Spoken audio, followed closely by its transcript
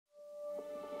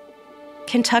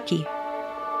Kentucky,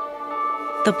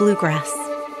 the bluegrass,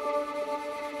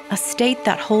 a state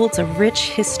that holds a rich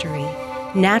history,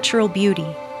 natural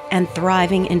beauty, and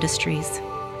thriving industries.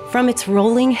 From its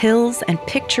rolling hills and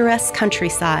picturesque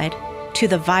countryside to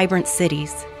the vibrant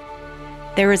cities,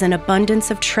 there is an abundance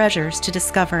of treasures to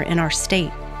discover in our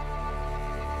state.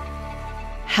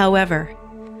 However,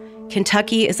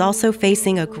 Kentucky is also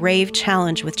facing a grave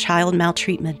challenge with child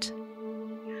maltreatment.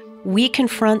 We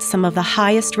confront some of the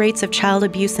highest rates of child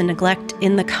abuse and neglect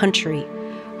in the country,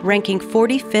 ranking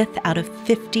 45th out of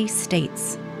 50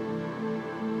 states.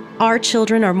 Our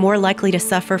children are more likely to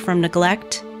suffer from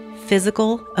neglect,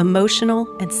 physical, emotional,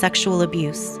 and sexual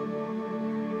abuse.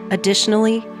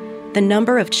 Additionally, the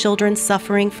number of children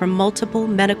suffering from multiple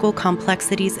medical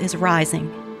complexities is rising.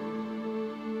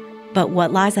 But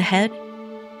what lies ahead?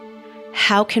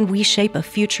 How can we shape a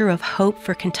future of hope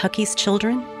for Kentucky's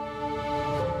children?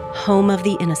 Home of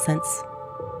the Innocents.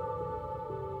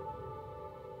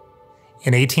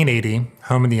 In 1880,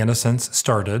 Home of the Innocents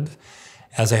started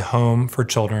as a home for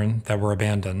children that were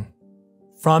abandoned.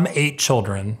 From 8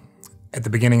 children, at the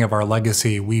beginning of our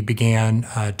legacy, we began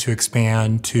to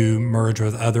expand, to merge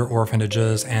with other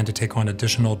orphanages, and to take on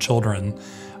additional children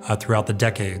throughout the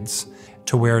decades,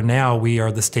 to where now we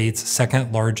are the state's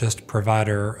second largest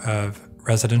provider of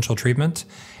residential treatment,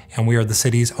 and we are the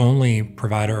city's only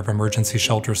provider of emergency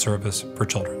shelter service for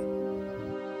children.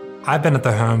 I've been at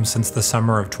the home since the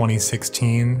summer of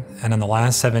 2016, and in the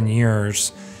last 7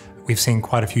 years, we've seen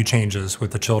quite a few changes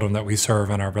with the children that we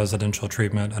serve in our residential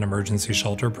treatment and emergency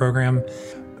shelter program.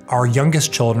 Our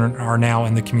youngest children are now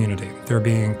in the community. They're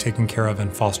being taken care of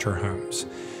in foster homes.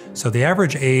 So the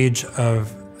average age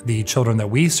of the children that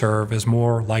we serve is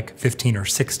more like 15 or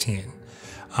 16.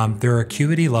 Their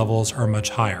acuity levels are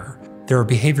much higher. Their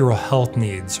behavioral health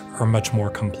needs are much more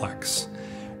complex.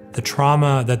 The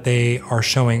trauma that they are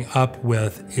showing up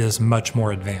with is much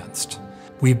more advanced.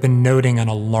 We've been noting an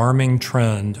alarming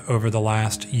trend over the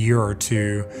last year or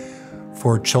two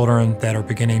for children that are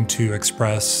beginning to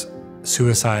express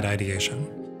suicide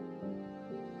ideation.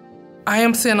 I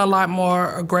am seeing a lot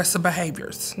more aggressive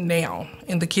behaviors now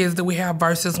in the kids that we have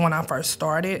versus when I first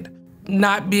started.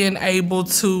 Not being able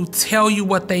to tell you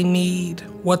what they need,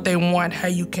 what they want, how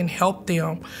you can help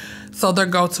them. So their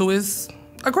go-to is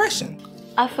aggression.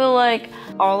 I feel like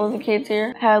all of the kids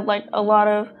here had a lot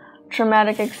of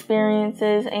traumatic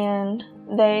experiences, and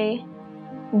they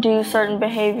do certain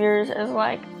behaviors as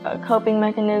a coping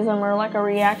mechanism or a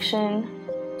reaction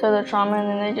to the trauma, and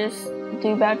then they just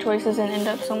do bad choices and end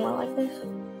up somewhere like this.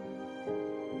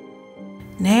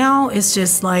 Now it's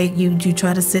just you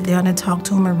try to sit down and talk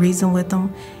to them and reason with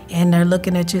them, and they're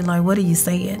looking at you like, what are you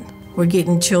saying? We're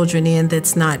getting children in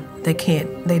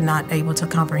they're not able to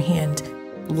comprehend.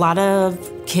 A lot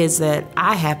of kids that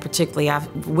I have particularly,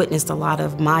 I've witnessed a lot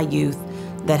of my youth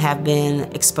that have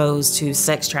been exposed to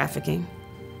sex trafficking.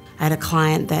 I had a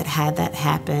client that had that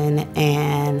happen,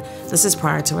 and this is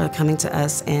prior to her coming to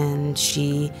us, and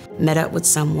she met up with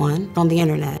someone on the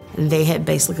internet. They had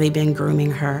basically been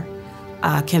grooming her,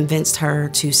 convinced her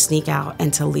to sneak out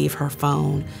and to leave her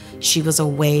phone. She was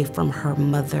away from her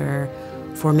mother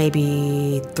for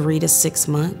maybe 3 to 6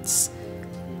 months.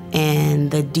 And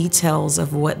the details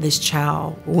of what this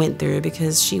child went through,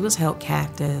 because she was held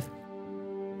captive,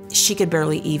 she could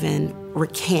barely even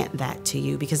recant that to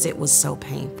you because it was so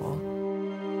painful.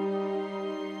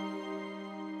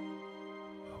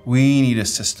 We need a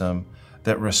system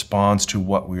that responds to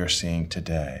what we are seeing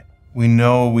today. We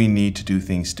know we need to do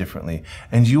things differently,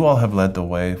 and you all have led the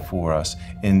way for us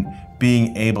in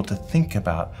being able to think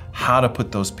about how to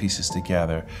put those pieces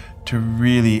together to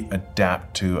really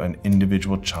adapt to an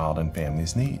individual child and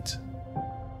family's needs.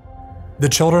 The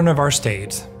children of our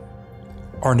state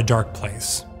are in a dark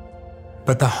place,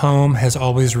 but the home has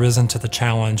always risen to the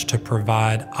challenge to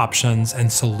provide options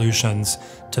and solutions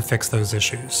to fix those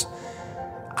issues.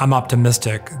 I'm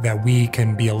optimistic that we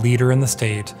can be a leader in the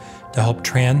state to help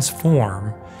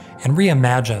transform and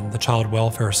reimagine the child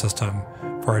welfare system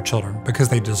for our children, because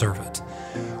they deserve it.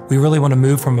 We really want to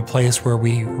move from a place where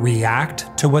we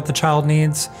react to what the child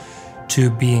needs to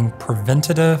being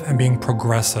preventative and being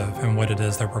progressive in what it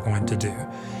is that we're going to do.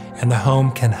 And the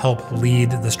home can help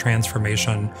lead this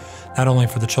transformation, not only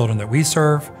for the children that we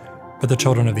serve, but the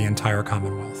children of the entire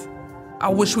Commonwealth. I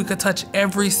wish we could touch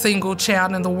every single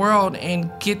child in the world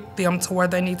and get them to where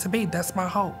they need to be. That's my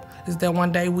hope, is that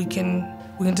one day we can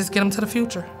just get them to the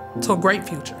future, to a great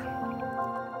future.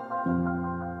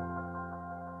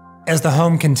 As the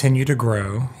home continued to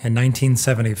grow, in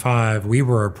 1975, we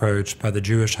were approached by the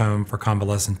Jewish Home for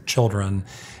Convalescent Children,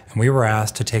 and we were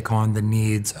asked to take on the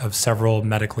needs of several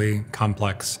medically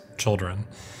complex children.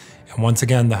 And once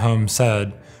again, the home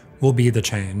said, we'll be the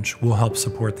change. We'll help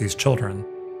support these children.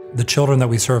 The children that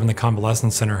we serve in the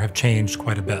convalescence center have changed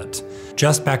quite a bit.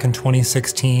 Just back in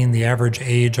 2016, the average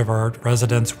age of our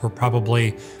residents were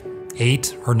probably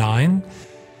 8 or 9.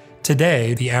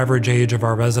 Today, the average age of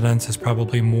our residents is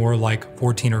probably more like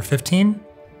 14 or 15.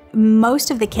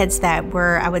 Most of the kids that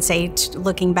were, I would say,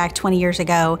 looking back 20 years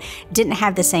ago, didn't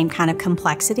have the same kind of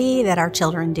complexity that our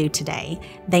children do today.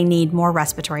 They need more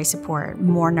respiratory support,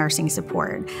 more nursing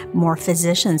support, more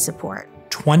physician support.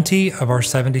 20 of our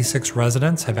 76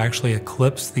 residents have actually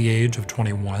eclipsed the age of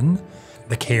 21.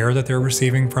 The care that they're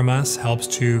receiving from us helps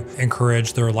to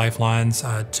encourage their lifelines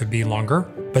to be longer,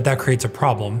 but that creates a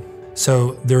problem.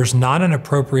 So there's not an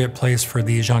appropriate place for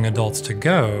these young adults to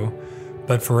go,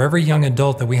 but for every young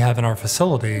adult that we have in our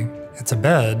facility, it's a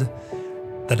bed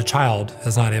that a child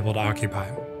is not able to occupy.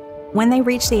 When they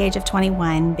reach the age of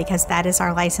 21, because that is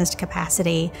our licensed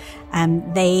capacity,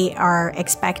 they are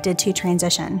expected to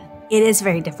transition. It is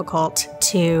very difficult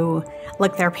to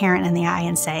look their parent in the eye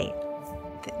and say,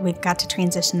 we've got to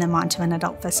transition them onto an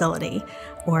adult facility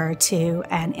or to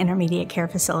an intermediate care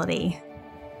facility.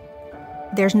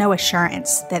 There's no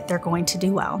assurance that they're going to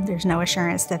do well. There's no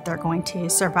assurance that they're going to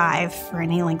survive for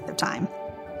any length of time.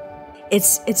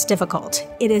 It's difficult.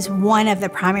 It is one of the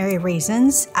primary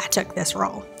reasons I took this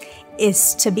role,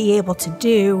 is to be able to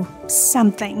do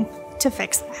something to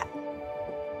fix that.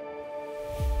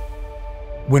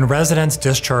 When residents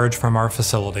discharge from our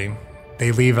facility,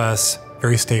 they leave us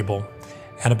very stable,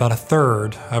 and about a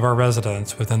third of our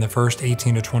residents within the first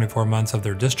 18 to 24 months of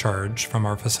their discharge from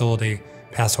our facility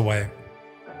pass away.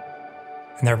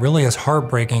 And that really is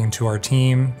heartbreaking to our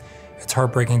team. It's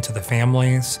heartbreaking to the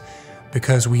families,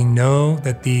 because we know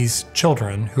that these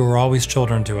children, who are always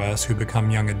children to us, who become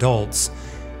young adults,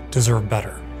 deserve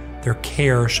better. Their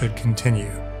care should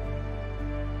continue.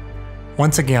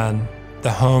 Once again,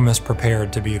 the home is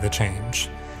prepared to be the change.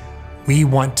 We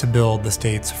want to build the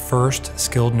state's first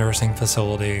skilled nursing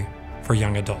facility for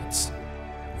young adults.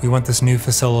 We want this new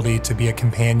facility to be a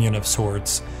companion of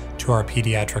sorts to our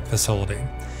pediatric facility,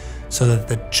 so that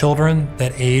the children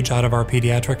that age out of our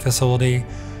pediatric facility,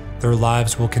 their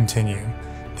lives will continue.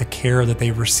 The care that they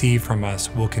receive from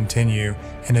us will continue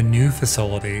in a new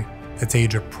facility that's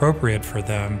age appropriate for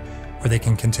them, where they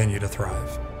can continue to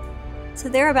thrive. So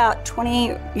there are about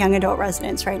 20 young adult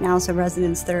residents right now, so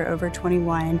residents that are over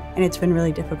 21, and it's been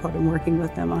really difficult in working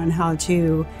with them on how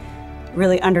to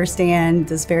really understand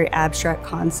this very abstract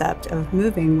concept of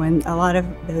moving, when a lot of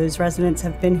those residents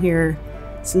have been here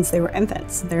since they were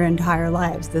infants, their entire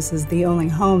lives. This is the only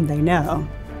home they know.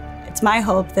 It's my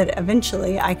hope that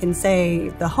eventually I can say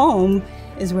the home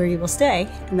is where you will stay,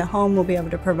 and the home will be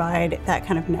able to provide that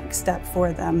kind of next step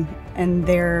for them and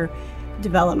their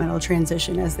developmental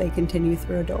transition as they continue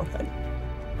through adulthood.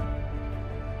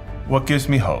 What gives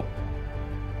me hope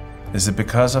is that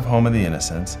because of Home of the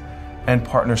Innocents and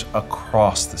partners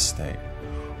across the state,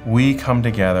 we come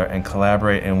together and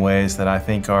collaborate in ways that I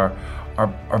think are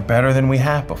better than we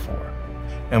have before.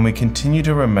 And we continue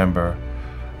to remember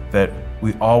that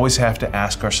we always have to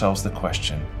ask ourselves the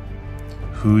question,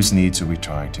 whose needs are we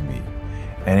trying to meet?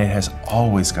 And it has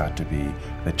always got to be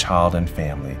the child and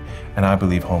family, and I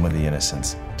believe Home of the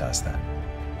Innocents does that.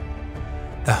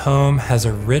 The home has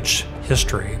a rich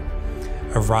history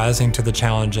of rising to the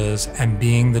challenges and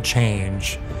being the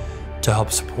change to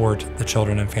help support the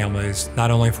children and families,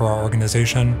 not only for our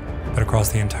organization, but across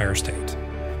the entire state.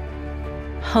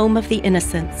 Home of the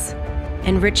Innocents,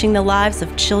 enriching the lives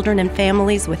of children and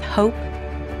families with hope,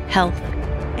 health,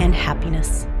 and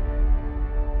happiness.